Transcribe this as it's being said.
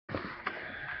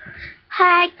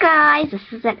Hi guys, this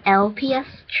is an LPS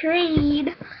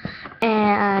trade,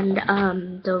 and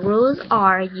the rules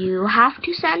are you have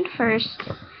to send first,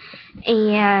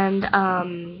 and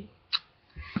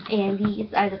these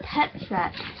are the pets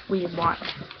that we want.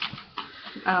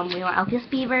 We want LPS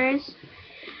beavers,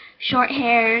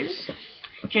 shorthairs,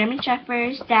 German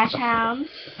shepherds, dashounds,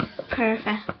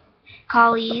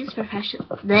 collies,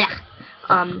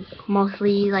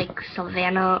 mostly like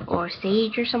savannah or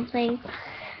sage or something.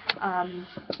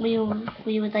 We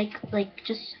would like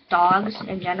just dogs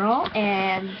in general,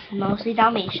 and mostly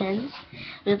Dalmatians.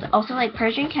 We would also like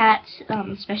Persian cats,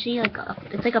 especially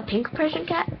it's like a pink Persian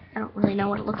cat. I don't really know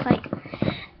what it looks like.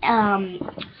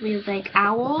 We would like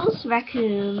owls,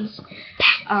 raccoons.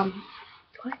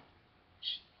 What?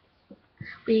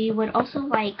 We would also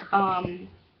like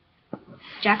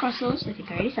Jack Russells. I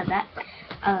think I already said that.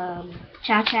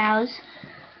 Chows.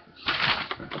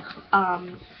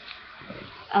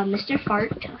 Mr.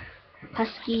 Fart,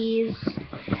 huskies,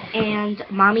 and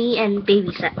mommy and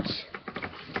baby sets.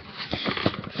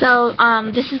 So,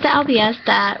 this is the LBS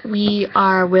that we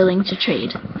are willing to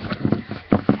trade.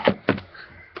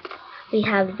 We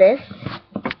have this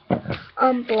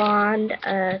blonde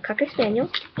Cocker Spaniel.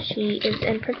 She is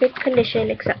in perfect condition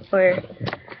except for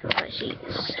she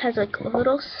has like a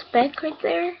little speck right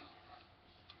there.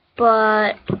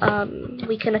 But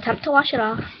we can attempt to wash it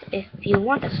off if you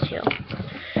want us to.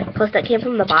 Plus, that came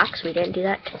from the box. We didn't do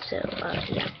that, so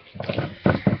yeah.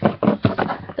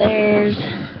 There's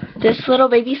this little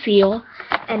baby seal.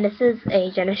 And this is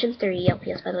a Generation 3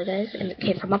 LPS, by the way, guys. And it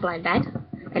came from a blind bag.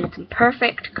 And it's in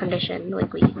perfect condition.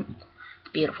 Like,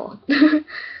 beautiful. So,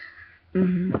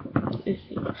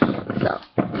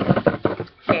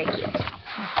 very cute.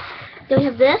 Then we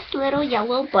have this little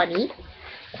yellow bunny.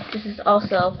 This is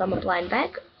also from a blind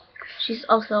bag. She's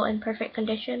also in perfect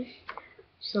condition.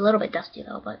 She's a little bit dusty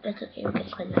though, but that's okay. We can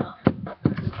clean it off.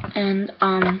 And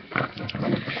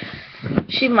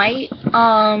she might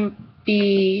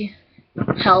be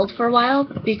held for a while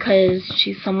because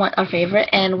she's somewhat our favorite.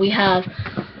 And we have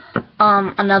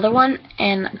another one,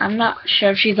 and I'm not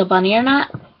sure if she's a bunny or not,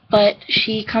 but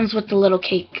she comes with the little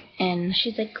cake, and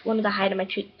she's like one of the hide in my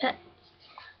treat pets.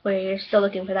 Where you're still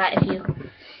looking for that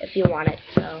if you want it.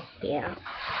 So yeah.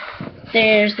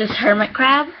 There's this hermit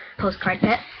crab postcard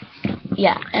pet.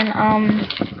 Yeah, and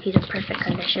he's in perfect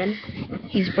condition.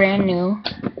 He's brand new,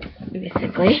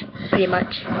 basically. Pretty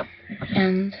much.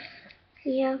 And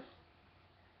yeah.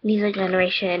 These are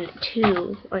Generation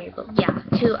 2 2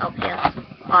 LPS,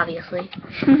 obviously.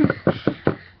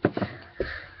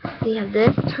 We have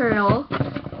this turtle.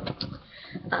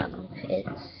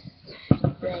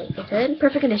 It's in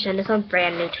perfect condition. This one's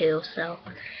brand new too, so.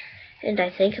 And I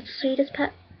think it's the sweetest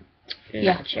pet.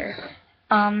 Not sure.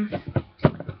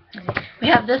 We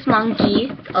have this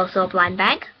monkey. Also a blind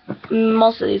bag.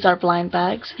 Most of these are blind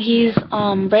bags. He's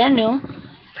brand new.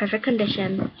 Perfect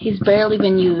condition. He's barely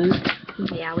been used.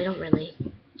 Yeah, we don't really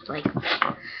like use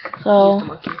the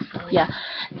monkeys. So yeah.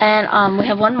 And we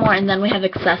have one more, and then we have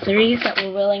accessories that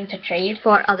we're willing to trade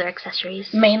for other accessories.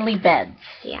 Mainly beds.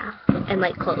 Yeah, and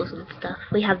like clothes and stuff.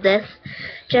 We have this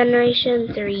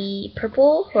Generation 3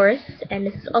 purple horse, and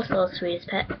this is also the sweetest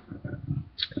pet.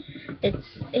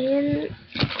 It's in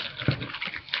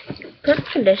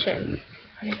perfect condition.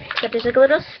 But there's like a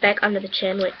little speck under the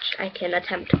chin, which I can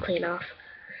attempt to clean off.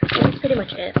 And that's pretty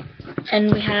much it.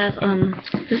 And we have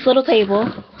this little table.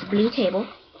 Blue table.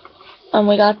 And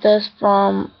we got this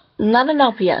from not an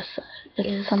LPS.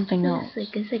 It's something else.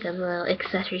 It's like a little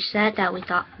accessory set that we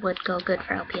thought would go good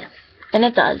for LPS. And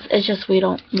it does. It's just we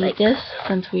don't need this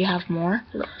since we have more.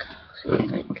 Look. So it's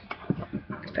like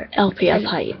perfect. LPS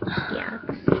height. Yeah.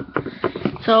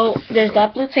 So there's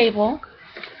that blue table.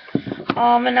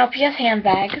 An LPS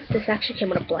handbag. This actually came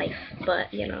with a Blythe,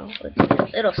 but you know,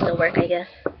 it'll still work, I guess.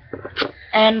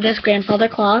 And this grandfather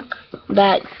clock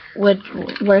that would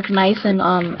work nice in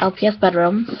LPS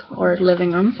bedrooms or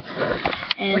living rooms.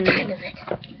 And what time is it?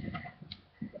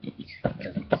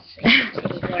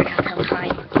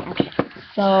 Okay.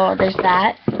 So there's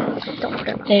that.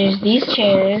 There's these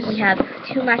chairs. We have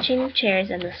 2 matching chairs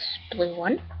and this blue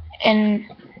one. And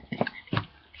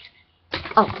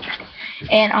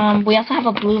we also have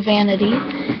a blue vanity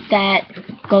that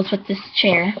goes with this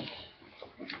chair.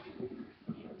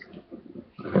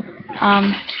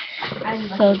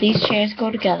 So these chairs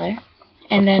go together,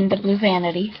 and then the blue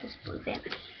vanity.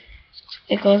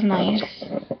 It goes nice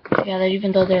together,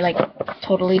 even though they're like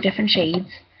totally different shades.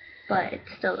 But it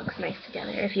still looks nice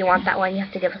together. If you want that one, you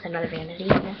have to give us another vanity.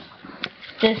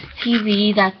 This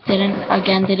TV that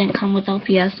didn't come with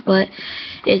LPS, but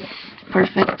it's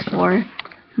perfect for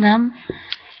them,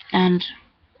 and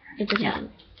It just Yeah.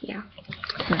 yeah.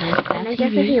 So there's that And I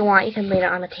guess if TV. you want, you can lay it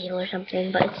on a table or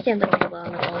something, but it stands up pretty well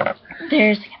on its own.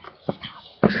 There's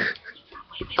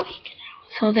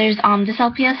so there's this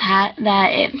LPS hat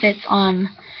that it fits on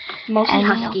Mostly any-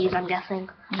 huskies, I'm guessing.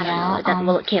 I don't know. It doesn't,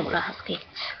 well, it came with a husky.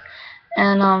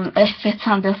 and it fits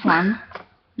on this one.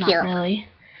 Not Here. really.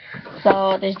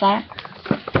 So there's that.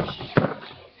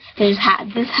 There's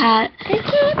this hat.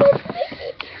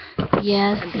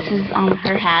 Yes, this is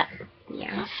her hat.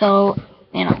 Yeah. So,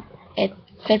 you know, it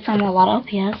fits on a lot of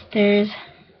LPS. There's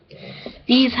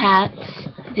these hats.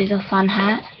 There's a sun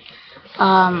hat.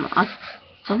 A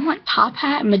somewhat top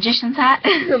hat, magician's hat.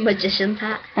 The magician's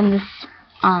hat. And this,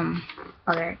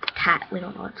 Other hat, we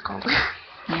don't know what it's called.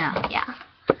 yeah. Yeah.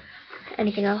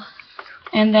 Anything else?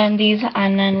 And then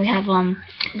we have,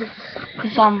 this,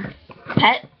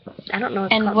 pet. I don't know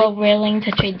what it's And called. we're willing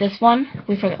to trade this one.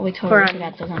 We totally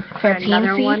forgot this one. For a another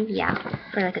PNC? one? Yeah.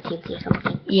 For like a TNC or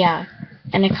something. Yeah.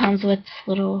 And it comes with this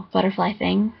little butterfly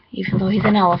thing, even though he's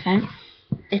an elephant.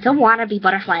 It's a wannabe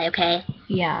butterfly, okay?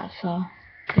 Yeah, so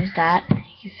there's that.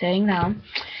 He's sitting down.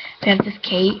 We have this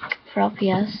cake for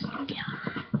LPS. Yeah.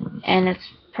 And it's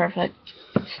perfect.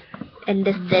 And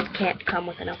this did can't come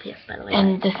with an LPS, by the way.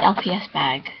 And this LPS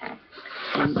bag.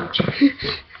 Huge.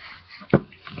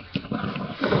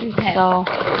 Okay. So,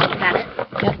 Is that it?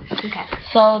 yep. Okay.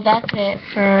 So that's it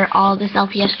for all this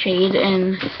LPS trade.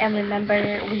 And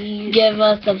remember, give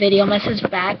us a video message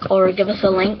back or give us a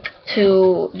link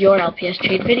to your LPS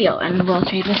trade video and we'll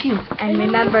trade with you. And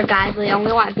remember, guys, we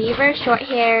only want beavers, short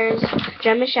hairs,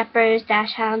 German shepherds,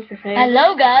 dashhounds, preferred.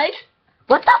 Hello, guys.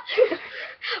 What the?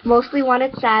 Mostly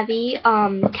wanted savvy,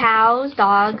 cows,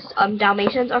 dogs,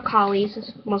 Dalmatians or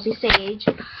collies, mostly sage,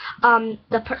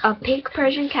 a pink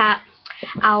Persian cat,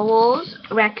 owls,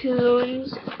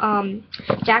 raccoons,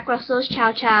 Jack Russells,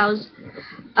 chows,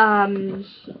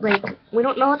 like, we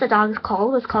don't know what the dog is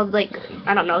called. It's called, like,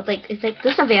 I don't know, it's like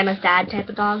the Savannah's dad type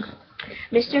of dog.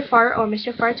 Mr. Fart or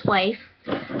Mr. Fart's wife,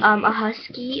 a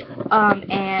husky,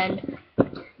 and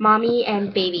mommy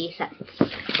and baby sets.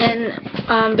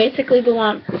 And basically we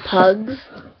want pugs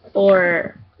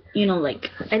or, you know, like,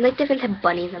 And like different type of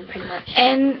bunnies and pretty much.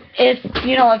 and if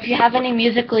you have any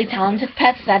musically talented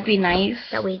pets, that'd be nice.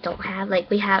 That we don't have. Like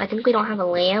I think we don't have a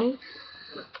lamb,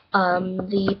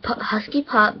 the husky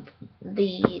pup,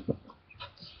 the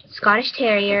Scottish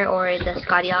terrier or the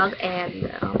Scotty dog,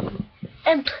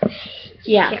 and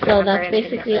Yeah, can't so remember that's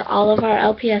anything basically else. all of our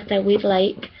LPS that we'd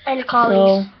like. And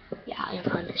So, yeah,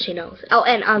 she knows. Oh,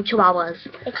 and chihuahuas.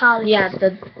 The collies. yeah,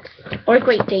 or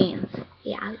Great Danes.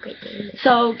 Yeah, great thing.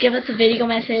 So give us a video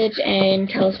message and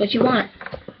tell us what you want.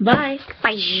 Bye.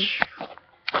 Bye.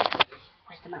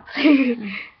 Where's the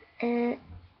mouse?